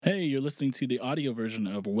Hey, you're listening to the audio version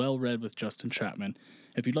of Well Read with Justin Chapman.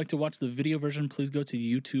 If you'd like to watch the video version, please go to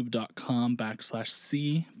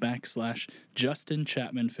youtube.com/C/Justin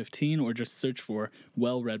Chapman 15 or just search for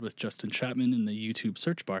Well Read with Justin Chapman in the YouTube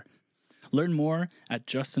search bar. Learn more at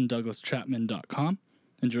justindouglaschapman.com.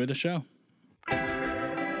 Enjoy the show.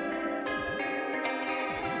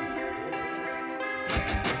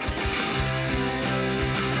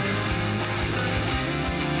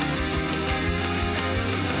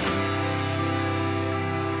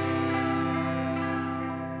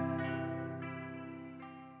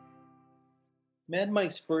 Mad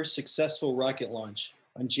Mike's first successful rocket launch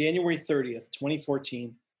on January 30th,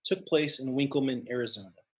 2014, took place in Winkleman,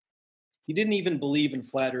 Arizona. He didn't even believe in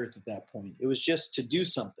flat Earth at that point. It was just to do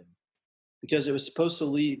something, because it was supposed to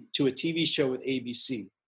lead to a TV show with ABC.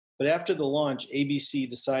 But after the launch, ABC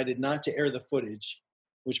decided not to air the footage,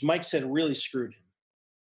 which Mike said really screwed him.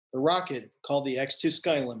 The rocket, called the X2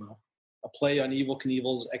 Sky Limo, a play on Evel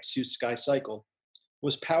Knievel's X2 Sky Cycle,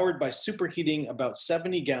 was powered by superheating about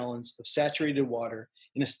 70 gallons of saturated water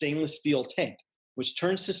in a stainless steel tank, which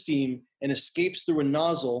turns to steam and escapes through a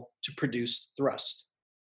nozzle to produce thrust.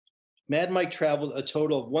 Mad Mike traveled a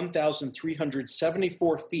total of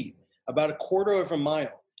 1,374 feet, about a quarter of a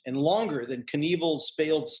mile, and longer than Knievel's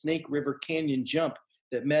failed Snake River Canyon jump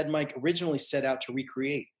that Mad Mike originally set out to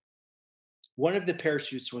recreate. One of the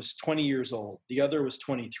parachutes was 20 years old, the other was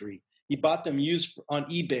 23. He bought them used on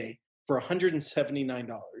eBay for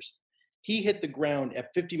 $179. He hit the ground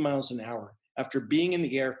at 50 miles an hour after being in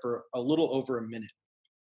the air for a little over a minute.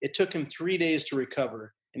 It took him 3 days to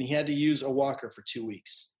recover, and he had to use a walker for 2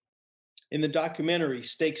 weeks. In the documentary,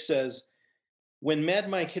 Stake says, "When Mad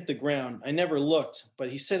Mike hit the ground, I never looked, but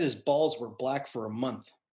he said his balls were black for a month."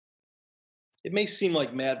 It may seem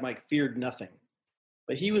like Mad Mike feared nothing,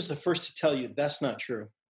 but he was the first to tell you that's not true.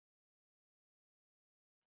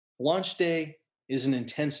 Launch day is an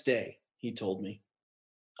intense day, he told me.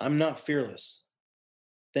 I'm not fearless.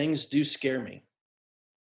 Things do scare me.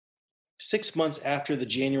 6 months after the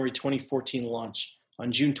January 2014 launch,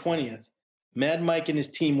 on June 20th, Mad Mike and his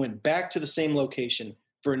team went back to the same location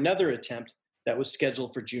for another attempt that was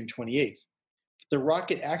scheduled for June 28th. The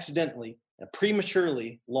rocket accidentally and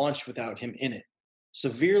prematurely launched without him in it,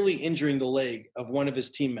 severely injuring the leg of one of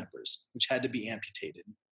his team members, which had to be amputated.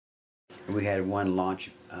 We had one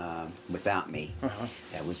launch without me.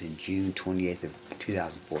 That was in June 28th of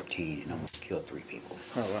 2014 and almost killed 3 people.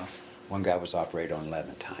 Oh, wow. One guy was operated on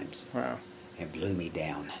 11 times. Wow. And blew me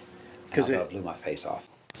down. Because it blew my face off.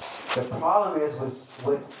 The problem is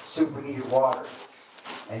with superheated water,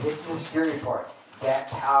 and this is the scary part, that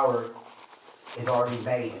power is already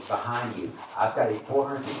made, it's behind you. I've got a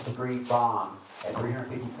 450-degree bomb at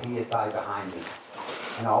 350 PSI behind me.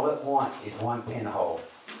 And all it wants is one pinhole.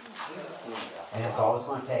 And that's all it's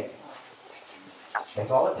going to take. That's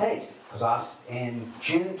all it takes. Because in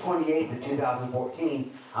June 28th of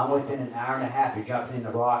 2014, I'm within an hour and a half of jumping in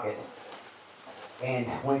the rocket in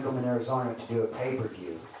Winkleman, Arizona to do a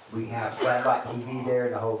pay-per-view. We have satellite TV there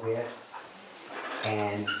and the whole bit.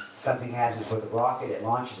 And something happens with the rocket, it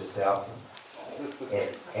launches itself.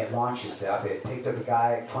 It launched itself. It picked up a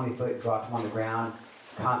guy at 20 foot and dropped him on the ground.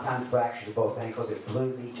 Compound fractures of both ankles. It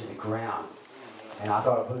blew me to the ground. And I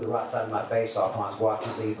thought it blew the right side of my face off when I was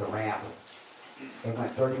watching it leave the ramp. It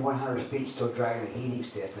went 3,100 feet, still dragging the heating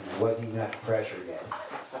system. It wasn't even at the pressure yet.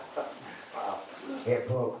 It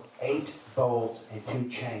broke 8 bolts and 2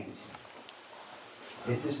 chains.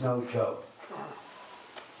 This is no joke.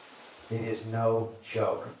 It is no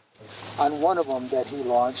joke. On one of them that he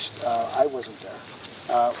launched, I wasn't there.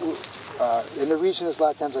 And the reason is a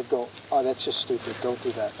lot of times I'd go, oh, that's just stupid, don't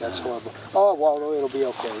do that, that's horrible. Oh, well, it'll be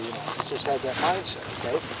okay, you know, he just has that mindset,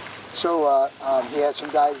 okay? So he had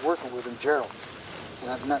some guys working with him, Gerald,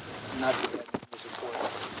 not that that was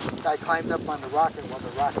important. The guy climbed up on the rocket while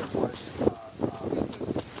the rocket was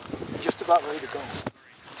just about ready to go.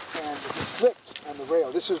 And he slipped on the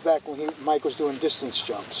rail. This was back when Mike was doing distance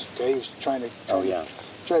jumps, okay? He was trying to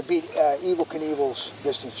beat Evel Knievel's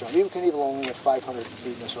distance jump. Evel Knievel only had 500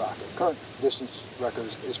 feet in this rocket. Current distance record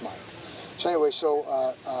is mine. So anyway,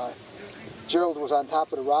 Gerald was on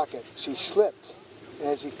top of the rocket. So he slipped, and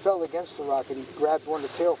as he fell against the rocket, he grabbed one of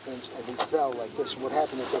the tail fins and he fell like this. And what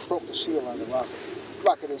happened is that broke the seal on the rocket. The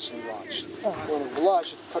rocket instantly launched. When it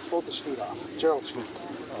launched, it cut both his feet off, Gerald's feet.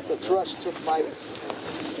 The thrust took Mike and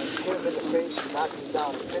hit him in the face and knocked him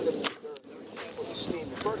down and pinned him in the dirt with the steam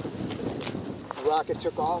and burnt him. The rocket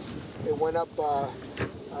took off. It went up,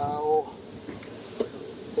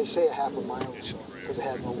 they say a half a mile or so, because it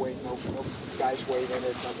had no weight, no guy's weight in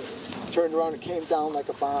it, nothing. Turned around and came down like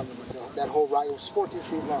a bomb. And that whole rocket was 14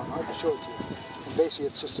 feet long. I can show it to you. Basically,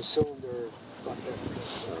 it's just a cylinder.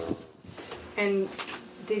 And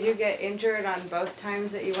did you get injured on both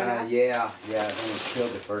times that you went out? Yeah, I was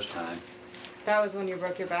killed the first time. That was when you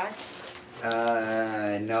broke your back?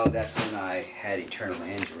 No, that's when I had internal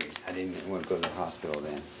injuries. I didn't want to go to the hospital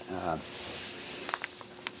then.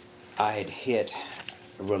 I had hit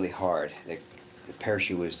really hard. The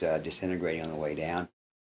parachute was disintegrating on the way down.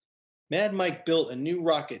 Mad Mike built a new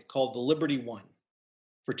rocket called the Liberty One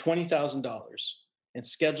for $20,000 and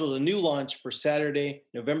scheduled a new launch for Saturday,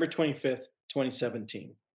 November 25th,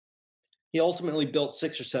 2017. He ultimately built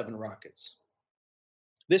 6 or 7 rockets.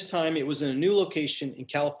 This time it was in a new location in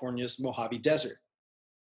California's Mojave Desert.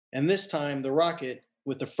 And this time the rocket,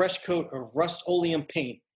 with a fresh coat of Rust-Oleum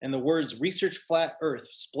paint and the words "Research Flat Earth"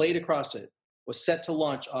 splayed across it, was set to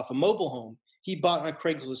launch off a mobile home he bought on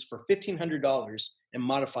Craigslist for $1,500 and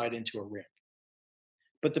modified into a ramp.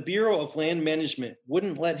 But the Bureau of Land Management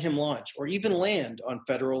wouldn't let him launch or even land on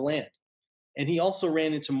federal land. And he also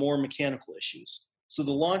ran into more mechanical issues. So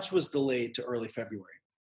the launch was delayed to early February.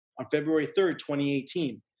 On February 3rd,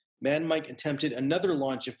 2018, Mad Mike attempted another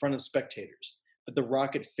launch in front of spectators, but the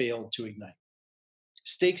rocket failed to ignite.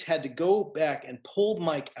 Stakes had to go back and pull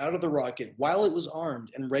Mike out of the rocket while it was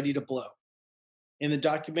armed and ready to blow. In the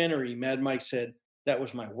documentary, Mad Mike said, "That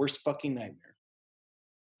was my worst fucking nightmare."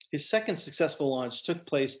 His second successful launch took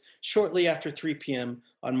place shortly after 3 p.m.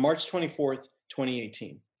 on March 24th,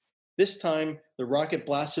 2018. This time, the rocket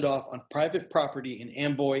blasted off on private property in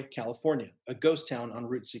Amboy, California, a ghost town on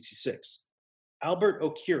Route 66. Albert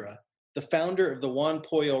Okira, the founder of the Juan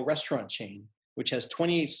Pollo restaurant chain, which has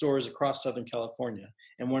 28 stores across Southern California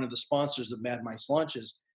and one of the sponsors of Mad Mike's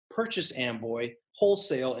launches, purchased Amboy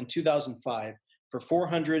wholesale in 2005 for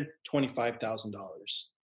 $425,000.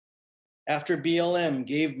 After BLM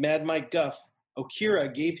gave Mad Mike guff,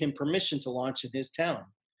 Okira gave him permission to launch in his town,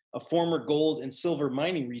 a former gold and silver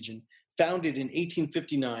mining region founded in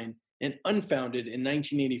 1859 and unfounded in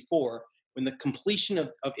 1984 when the completion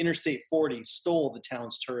of Interstate 40 stole the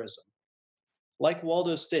town's tourism. Like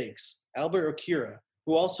Waldo Steaks, Albert Okira,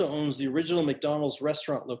 who also owns the original McDonald's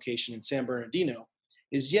restaurant location in San Bernardino,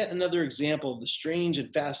 is yet another example of the strange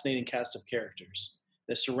and fascinating cast of characters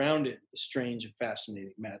that surrounded the strange and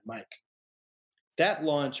fascinating Mad Mike. That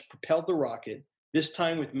launch propelled the rocket, this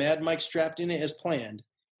time with Mad Mike strapped in it as planned,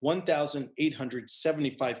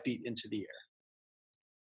 1,875 feet into the air.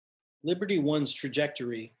 Liberty One's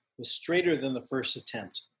trajectory was straighter than the first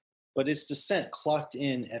attempt, but its descent clocked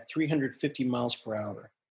in at 350 miles per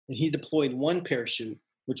hour, and he deployed one parachute,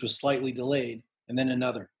 which was slightly delayed, and then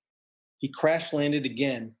another. He crash landed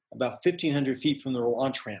again about 1,500 feet from the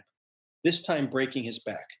launch ramp, this time breaking his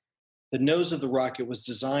back. The nose of the rocket was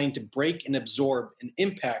designed to break and absorb an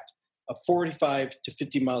impact of 45 to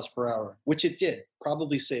 50 miles per hour, which it did,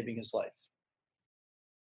 probably saving his life.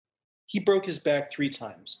 He broke his back 3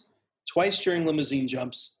 times, twice during limousine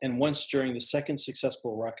jumps and once during the second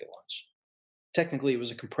successful rocket launch. Technically, it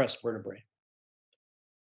was a compressed vertebrae.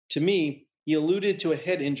 To me, he alluded to a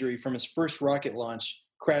head injury from his first rocket launch,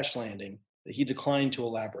 crash landing, that he declined to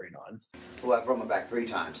elaborate on. Well, I broke my back 3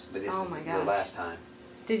 times, but this is the last time.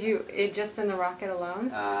 Did you, just in the rocket alone?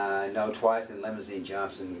 No, twice in limousine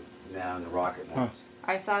jumps and now in the rocket once.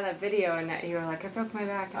 I saw that video and you were like, I broke my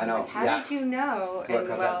back. I know. Like, how did you know? Well,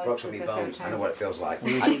 because I broke so many bones. I know what it feels like.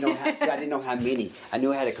 I didn't know how many. I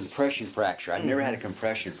knew I had a compression fracture. I'd never had a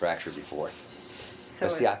compression fracture before.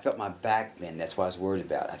 But see, I felt my back bend. That's what I was worried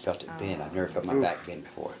about. I felt it bend. I've never felt my back bend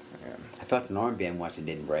before. Yeah. I felt an arm bend once. It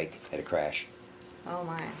didn't break at a crash. Oh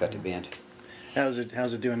my. Felt it bend. How's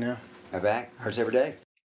it doing now? My back hurts every day.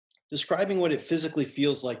 Describing what it physically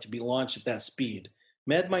feels like to be launched at that speed,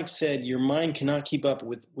 Mad Mike said your mind cannot keep up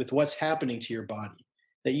with what's happening to your body,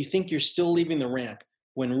 that you think you're still leaving the ramp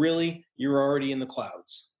when really you're already in the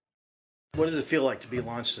clouds. What does it feel like to be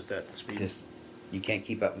launched at that speed? You can't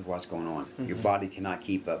keep up with what's going on. Mm-hmm. Your body cannot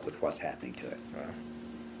keep up with what's happening to it. Wow.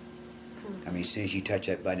 I mean, as soon as you touch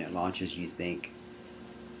that button, it launches, you think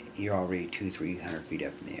you're already 200-300 feet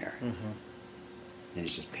up in the air. Mm-hmm. And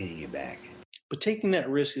it's just pinning you back. But taking that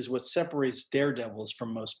risk is what separates daredevils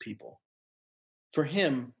from most people. For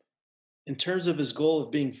him, in terms of his goal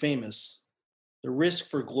of being famous, the risk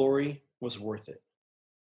for glory was worth it.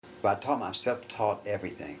 But I taught myself, taught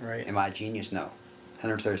everything. Right. Am I a genius? No.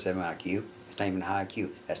 137 IQ. It's not even a high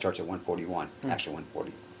IQ. That starts at 141, actually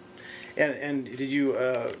 140. And did you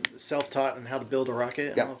self-taught on how to build a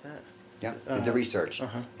rocket and all of that? Yeah, did the research.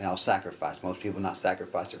 And I'll sacrifice. Most people not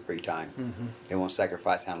sacrifice their free time. Mm-hmm. They won't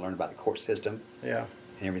sacrifice how to learn about the court system and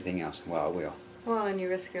everything else. Well, I will. Well, and you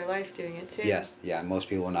risk your life doing it too. Yes, yeah. Most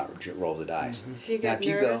people will not roll the dice. Mm-hmm. Do you get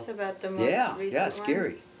nervous about the most recent it's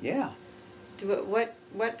scary. one?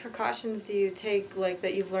 What precautions do you take, like,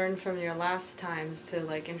 that you've learned from your last times to,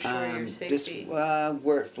 like, ensure your safety?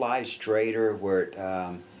 Where it flies straighter, where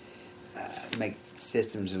it make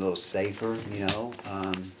systems a little safer, you know.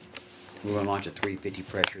 We're going to launch a 350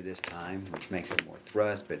 pressure this time, which makes it more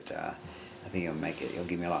thrust, but I think it'll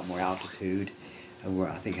give me a lot more altitude.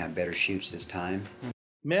 I think I have better shoots this time.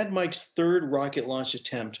 Mad Mike's third rocket launch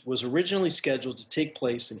attempt was originally scheduled to take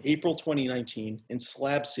place in April 2019 in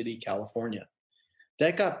Slab City, California.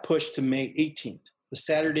 That got pushed to May 18th, the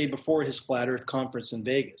Saturday before his Flat Earth conference in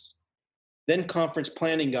Vegas. Then conference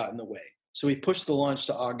planning got in the way, so he pushed the launch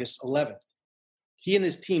to August 11th. He and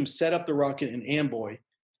his team set up the rocket in Amboy,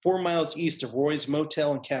 4 miles east of Roy's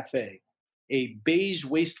Motel and Cafe, a beige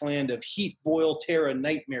wasteland of heat boil terra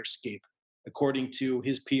nightmarescape, according to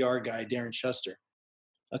his PR guy, Darren Shuster,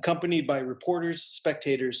 accompanied by reporters,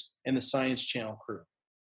 spectators, and the Science Channel crew.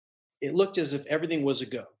 It looked as if everything was a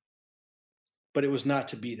go, but it was not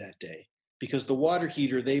to be that day, because the water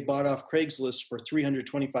heater they bought off Craigslist for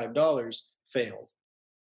 $325 failed.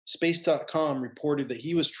 Space.com reported that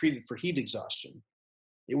he was treated for heat exhaustion.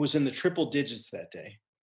 It was in the triple digits that day.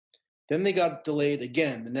 Then they got delayed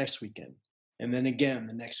again the next weekend, and then again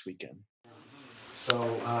the next weekend.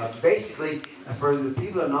 So basically, for the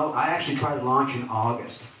people that know, I actually tried to launch in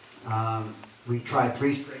August. We tried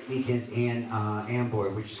 3 straight weekends in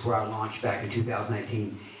Amboy, which is where I launched back in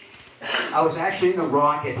 2019. I was actually in the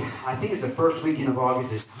rocket, I think it was the first weekend of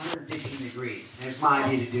August, it's 115 degrees, and it's my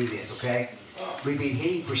idea to do this, okay? We've been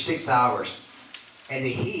heating for 6 hours, and the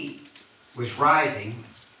heat was rising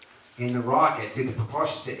in the rocket through the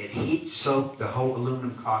propulsion system. It heat soaked the whole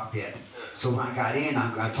aluminum cockpit. So when I got in,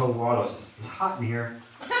 I told Waldo, it's hot in here.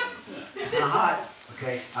 It's not hot.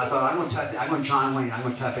 Okay. I thought, I'm going to John Wayne, I'm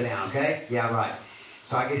going to tough it down, okay? Yeah, right.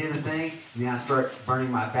 So I get in the thing, and then I start burning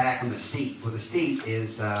my back on the seat. Well, the seat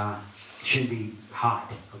shouldn't be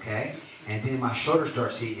hot, okay? And then my shoulder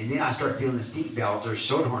starts heating, and then I start feeling the seat belt or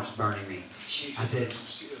shoulder harness burning me. I said,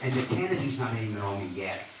 and the canopy's not even on me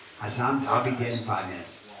yet. I said, I'll be dead in 5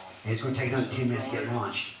 minutes. And it's going to take another 10 minutes to get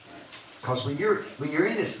launched. Because when you're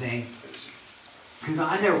in this thing, you know,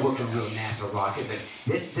 I never worked on a real NASA rocket, but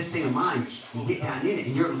this thing of mine, you get down in it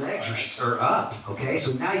and your legs are up, okay?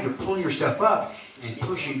 So now you're pulling yourself up and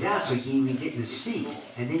pushing down so you can even get in the seat.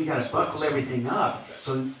 And then you got to buckle everything up.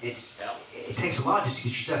 So it takes a lot just to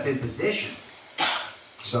get yourself in position.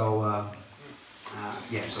 So,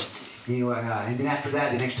 yeah, so anyway, and then after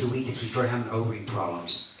that, the next 2 weekends, we started having O-ring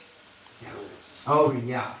problems. Yeah. O-ring,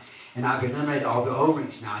 yeah. And I've eliminated all the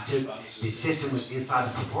O-rings now. I took the system was inside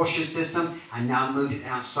the propulsion system. I now moved it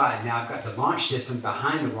outside. Now I've got the launch system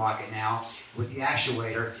behind the rocket now with the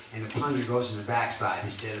actuator, and the plunger goes in the backside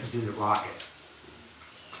instead of through the rocket.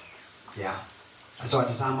 Yeah. So I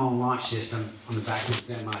designed my own launch system on the back of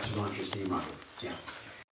the semi to launch this new rocket. Yeah.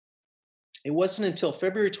 It wasn't until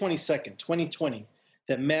February 22nd, 2020,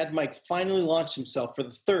 that Mad Mike finally launched himself for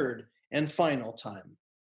the third and final time.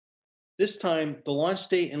 This time, the launch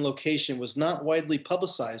date and location was not widely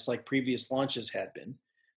publicized like previous launches had been.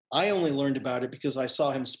 I only learned about it because I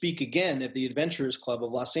saw him speak again at the Adventurers Club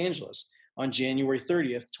of Los Angeles on January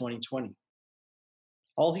 30th, 2020.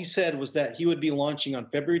 All he said was that he would be launching on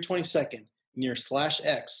February 22nd near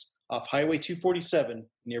 /X off Highway 247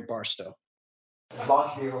 near Barstow.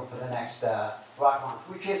 Launch vehicle for the next rocket launch,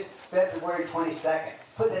 which is February 22nd.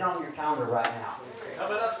 Put that on your calendar right now.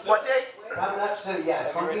 Coming up soon. What date? Coming up soon, yeah.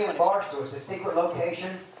 It's going to be in Barstow. It's a secret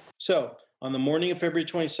location. So, on the morning of February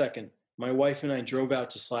 22nd, my wife and I drove out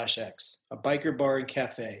to /X, a biker bar and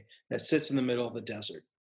cafe that sits in the middle of the desert.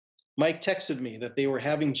 Mike texted me that they were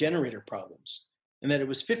having generator problems and that it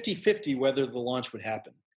was 50-50 whether the launch would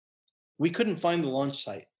happen. We couldn't find the launch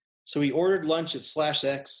site, so we ordered lunch at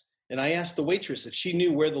 /X, and I asked the waitress if she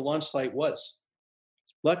knew where the launch site was.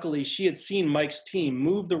 Luckily, she had seen Mike's team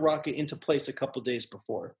move the rocket into place a couple days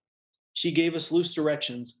before. She gave us loose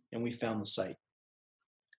directions, and we found the site.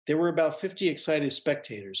 There were about 50 excited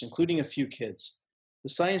spectators, including a few kids. The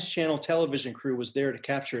Science Channel television crew was there to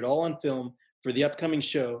capture it all on film for the upcoming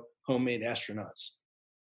show, Homemade Astronauts.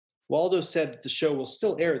 Waldo said that the show will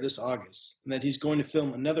still air this August, and that he's going to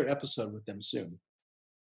film another episode with them soon.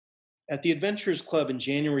 At the Adventurers Club in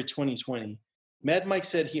January 2020, Mad Mike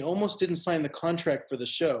said he almost didn't sign the contract for the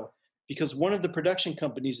show because one of the production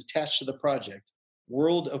companies attached to the project,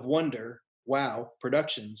 World of Wonder, WOW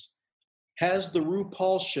Productions, has the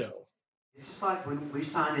RuPaul show. This is like when we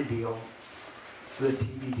signed a deal, the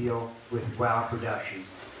TV deal with WOW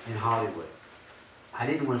Productions in Hollywood. I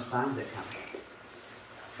didn't want to sign with that company,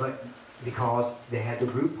 but because they had the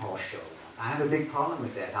RuPaul show. I have a big problem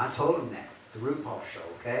with that. I told them that, the RuPaul show,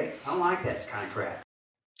 okay? I don't like that kind of crap.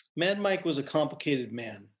 Mad Mike was a complicated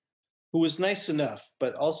man who was nice enough,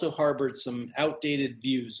 but also harbored some outdated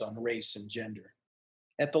views on race and gender.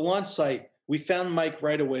 At the launch site, we found Mike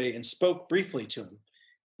right away and spoke briefly to him.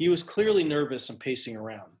 He was clearly nervous and pacing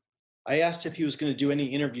around. I asked if he was going to do any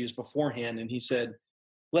interviews beforehand, and he said,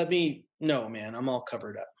 "No, man, I'm all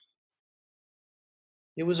covered up."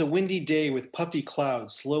 It was a windy day with puffy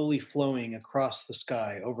clouds slowly flowing across the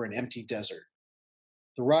sky over an empty desert.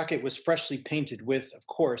 The rocket was freshly painted with, of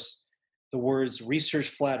course, the words Research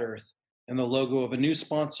Flat Earth and the logo of a new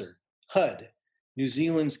sponsor, HUD, New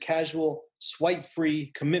Zealand's casual, swipe-free,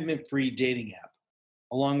 commitment-free dating app,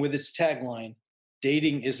 along with its tagline,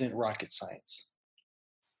 "Dating isn't rocket science."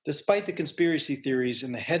 Despite the conspiracy theories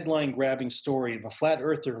and the headline-grabbing story of a flat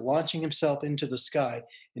earther launching himself into the sky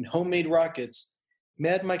in homemade rockets,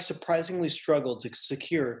 Mad Mike surprisingly struggled to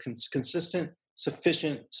secure consistent,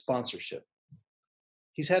 sufficient sponsorship.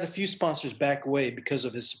 He's had a few sponsors back away because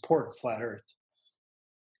of his support of Flat Earth.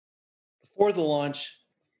 Before the launch,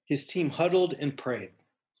 his team huddled and prayed.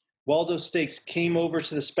 Waldo Stakes came over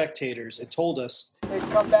to the spectators and told us, "They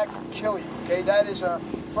come back and kill you, okay? That is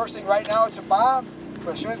first thing right now, it's a bomb,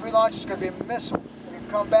 but as soon as we launch, it's going to be a missile. They can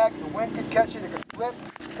come back, the wind could catch it, it could flip,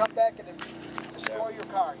 come back and destroy your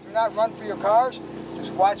car. Do not run for your cars,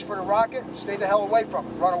 just watch for the rocket and stay the hell away from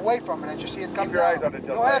it. Run away from it as you see it come down. You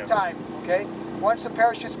don't have time, okay? Once the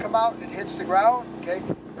parachutes come out and it hits the ground, okay,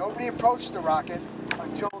 nobody approaches the rocket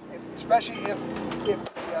until, especially if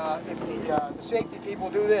the safety people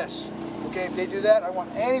do this, okay? If they do that, I want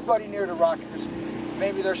anybody near the rocket.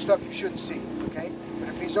 Maybe there's stuff you shouldn't see, okay? But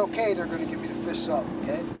if he's okay, they're going to give me the fists up,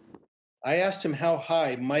 okay?" I asked him how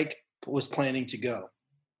high Mike was planning to go.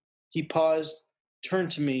 He paused,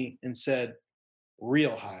 turned to me, and said,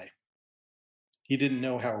 "Real high." He didn't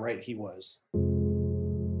know how right he was.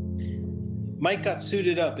 Mike got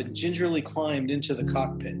suited up and gingerly climbed into the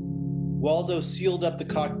cockpit. Waldo sealed up the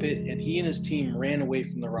cockpit, and he and his team ran away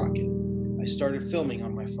from the rocket. I started filming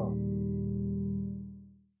on my phone.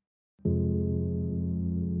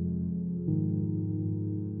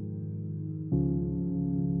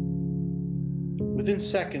 Within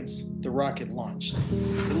seconds, the rocket launched.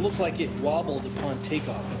 It looked like it wobbled upon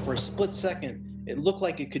takeoff, and for a split second, it looked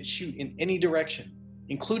like it could shoot in any direction,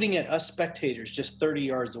 including at us spectators just 30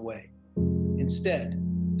 yards away. Instead,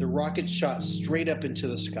 the rocket shot straight up into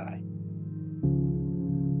the sky.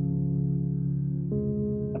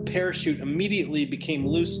 A parachute immediately became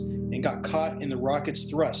loose and got caught in the rocket's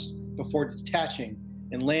thrust before detaching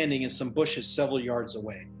and landing in some bushes several yards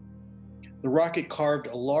away. The rocket carved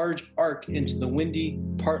a large arc into the windy,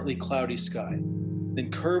 partly cloudy sky,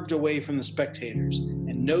 then curved away from the spectators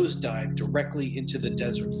and nosedived directly into the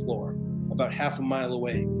desert floor, about half a mile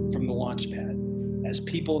away from the launch pad, as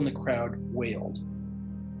people in the crowd wailed.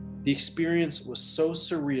 The experience was so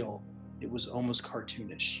surreal, it was almost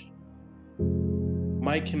cartoonish.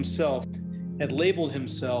 Mike himself had labeled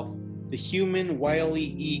himself the human Wile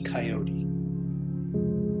E. Coyote.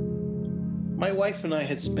 My wife and I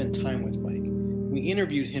had spent time with Mike. We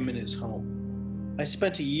interviewed him in his home. I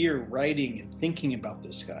spent a year writing and thinking about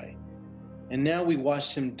this guy, and now we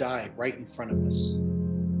watched him die right in front of us.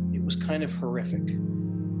 It was kind of horrific.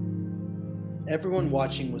 Everyone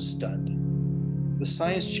watching was stunned. The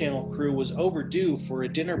Science Channel crew was overdue for a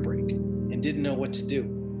dinner break and didn't know what to do.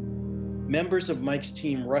 Members of Mike's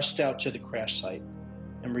team rushed out to the crash site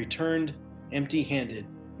and returned empty-handed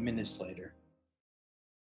minutes later.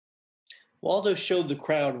 Waldo showed the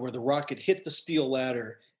crowd where the rocket hit the steel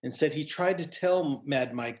ladder and said he tried to tell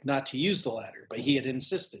Mad Mike not to use the ladder, but he had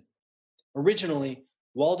insisted. Originally,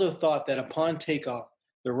 Waldo thought that upon takeoff,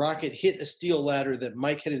 the rocket hit a steel ladder that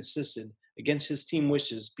Mike had insisted, against his team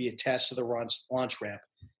wishes, be attached to the launch ramp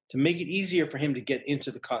to make it easier for him to get into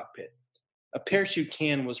the cockpit. A parachute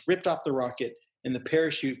can was ripped off the rocket and the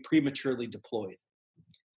parachute prematurely deployed.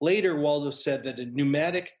 Later, Waldo said that a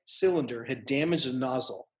pneumatic cylinder had damaged the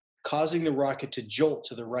nozzle, causing the rocket to jolt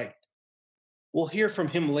to the right. We'll hear from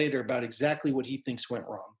him later about exactly what he thinks went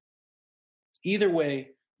wrong. Either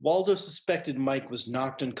way, Waldo suspected Mike was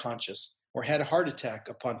knocked unconscious or had a heart attack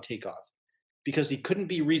upon takeoff because he couldn't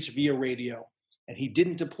be reached via radio and he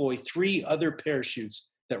didn't deploy 3 other parachutes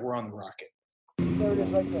that were on the rocket. There it is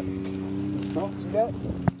right there. See that?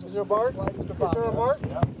 Is there a mark? Is there a mark?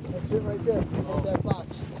 Yeah. That's it right there. In that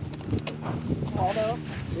box. Waldo?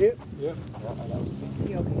 See it? Yeah. Is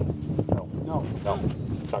he okay? No.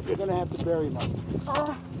 It's not good. We're going to have to bury him.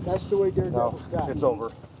 That's the way Daredevil's got. It's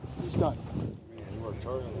over. He's done.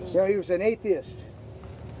 You know, he was an atheist.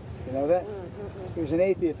 You know that? He was an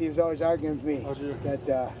atheist. He was always arguing with me that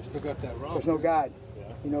there's no God. Yeah.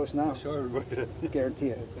 He knows now. Sure, everybody. Guarantee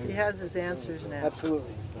it. He has his answers now.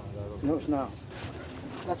 Absolutely. Notice now.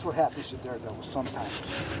 That's what happens to Daredevil sometimes.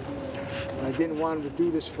 When I didn't want him to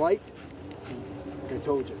do this flight, like I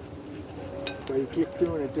told you. But he kept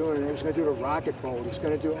doing it. He's going to do the rocket boat. He's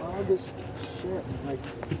going to do all this shit. Like,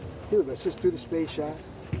 dude, let's just do the space shot.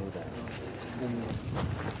 And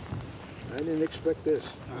I didn't expect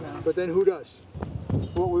this. But then who does?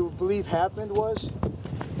 What we believe happened was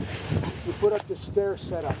we put up the stair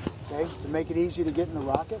setup, okay, to make it easy to get in the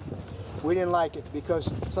rocket. We didn't like it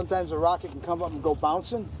because sometimes the rocket can come up and go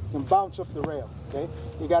bouncing, and bounce up the rail, okay?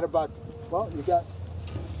 You got about, well, you got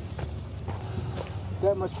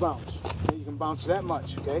that much bounce. Okay? You can bounce that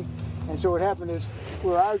much, okay? And so what happened is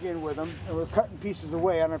we were arguing with them, and we were cutting pieces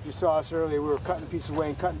away. I don't know if you saw us earlier. We were cutting pieces away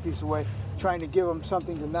and cutting pieces away, trying to give them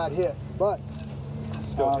something to not hit. But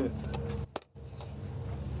still hit.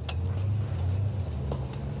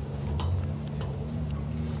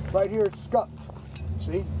 Right here it's scuffed.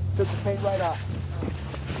 See? Took the paint right off.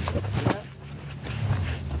 See that?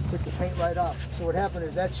 Took the paint right off. So what happened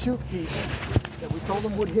is that chute piece that we told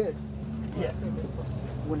them would hit.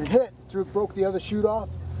 When it hit, broke the other chute off.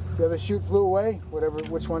 The other chute flew away,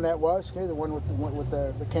 which one that was, okay, the one with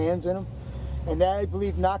the cans in them. And that, I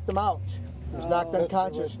believe, knocked them out. He was knocked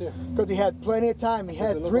unconscious. Because he had plenty of time. He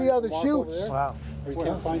had 3 other chutes. Wow. We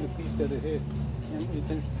can't find the piece that it hit.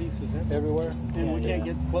 There's pieces everywhere, and we can't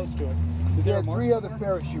get close to it. He had 3 other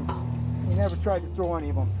parachutes. He never tried to throw any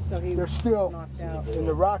of them. So they're still in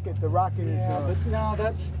the rocket. The rocket is. But no,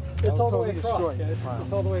 it's all the way across, guys. Wow.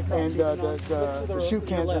 It's all the way across. And the chute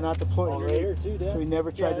cans are not deployed. So he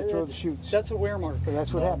never tried to throw the chutes. That's a wear marker. So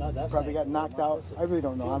that's what happened. Probably got knocked out. I really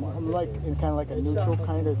don't know. I'm like in kind of like a neutral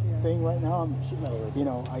kind of thing right now.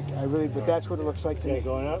 I really, but that's what it looks like to me.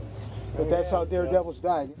 Going up. But that's how Daredevils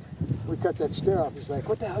died. We cut that stair off. He's like,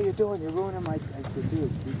 what the hell are you doing? You're ruining my... I said,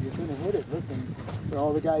 dude, you're going to hit it. Look, and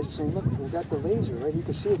all the guys are saying, look, we got the laser, right? You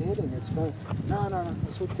can see it hitting. It's going to... No.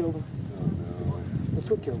 That's what killed him. That's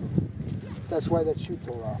what killed him. That's why that chute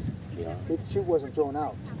tore off. Yeah. The chute wasn't thrown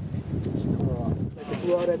out. It just tore off. It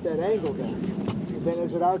flew out at that angle then. And then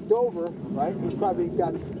as it arced over, right, he's probably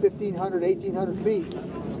got 1,500, 1,800 feet.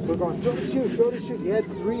 We're going, throw the chute. He had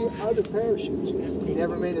 3 other parachutes. He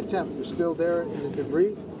never made an attempt. They're still there in the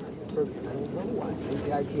debris. I don't know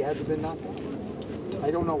why. He hasn't been knocked out. I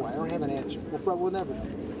don't know why. I don't have an answer. We'll never know.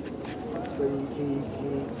 But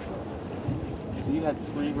So you had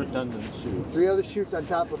 3 redundant chutes. 3 other chutes on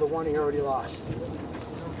top of the one he already lost.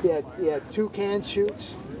 He had 2 canned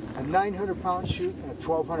chutes, a 900-pound chute, and a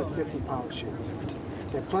 1,250-pound chute.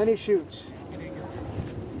 He had plenty of chutes.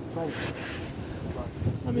 Plenty.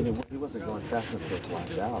 I mean, he wasn't going fast enough to get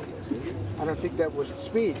blacked out, was he? I don't think that was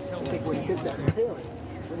speed. I think when he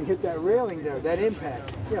hit that railing there, that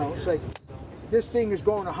impact, it's like this thing is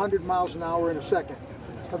going 100 miles an hour in a second.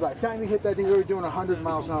 By the time you hit that thing, you were doing 100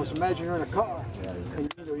 miles an hour. So imagine you're in a car,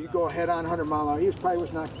 and you go ahead on 100 miles an hour. He probably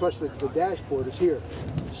was not. Plus the dashboard is here,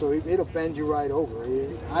 so it'll bend you right over.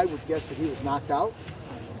 I would guess that he was knocked out,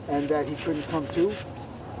 and that he couldn't come to.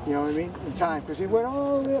 You know what I mean? In time, because he went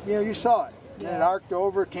all the way up. You saw it. And then it arced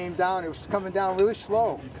over, came down. It was coming down really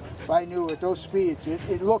slow. I knew at those speeds,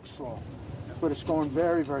 it looked slow, but it's going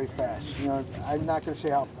very, very fast. I'm not going to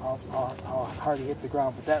say how hard he hit the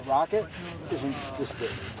ground, but that rocket isn't this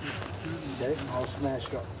big. Okay, all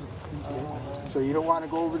smashed up. Okay? So you don't want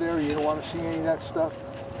to go over there. You don't want to see any of that stuff.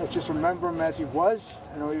 Let's just remember him as he was.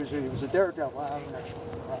 He was a daredevil.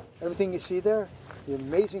 Everything you see there, the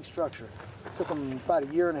amazing structure. It took him about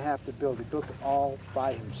 1.5 years to build. He built it all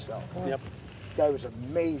by himself. Yep. The guy was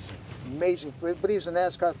amazing. But he was a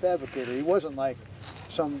NASCAR fabricator. He wasn't like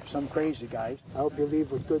some crazy guys. I hope you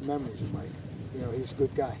leave with good memories of Mike. He's a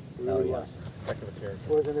good guy. He really was. Heck of a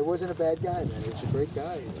character. It wasn't a bad guy, man. He was a great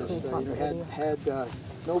guy. He just had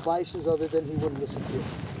no vices other than he wouldn't listen to you.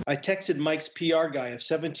 I texted Mike's PR guy of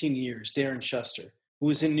 17 years, Darren Shuster, who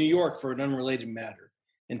was in New York for an unrelated matter,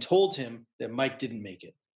 and told him that Mike didn't make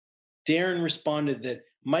it. Darren responded that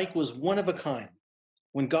Mike was one of a kind.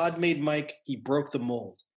 When God made Mike, he broke the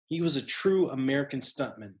mold. He was a true American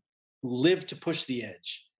stuntman who lived to push the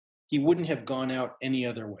edge. He wouldn't have gone out any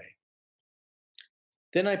other way.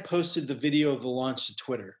 Then I posted the video of the launch to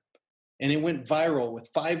Twitter, and it went viral with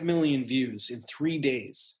 5 million views in 3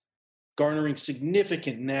 days, garnering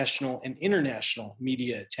significant national and international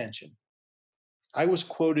media attention. I was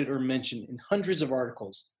quoted or mentioned in hundreds of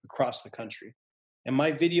articles across the country, and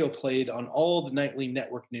my video played on all the nightly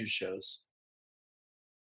network news shows.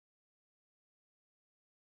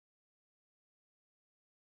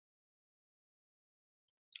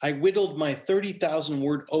 I whittled my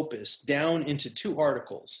 30,000-word opus down into 2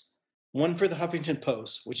 articles, one for the Huffington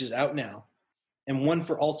Post, which is out now, and one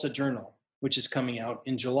for Alta Journal, which is coming out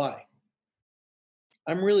in July.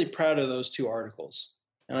 I'm really proud of those 2 articles,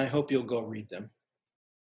 and I hope you'll go read them.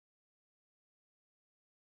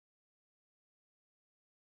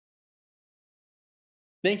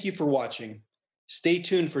 Thank you for watching. Stay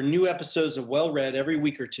tuned for new episodes of Well Read every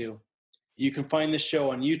week or 2. You can find this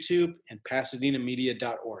show on YouTube and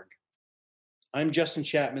PasadenaMedia.org. I'm Justin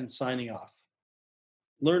Chapman signing off.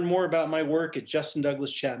 Learn more about my work at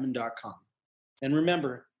JustinDouglasChapman.com. And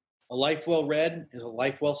remember, a life well read is a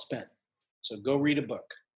life well spent. So go read a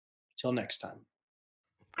book. Till next time.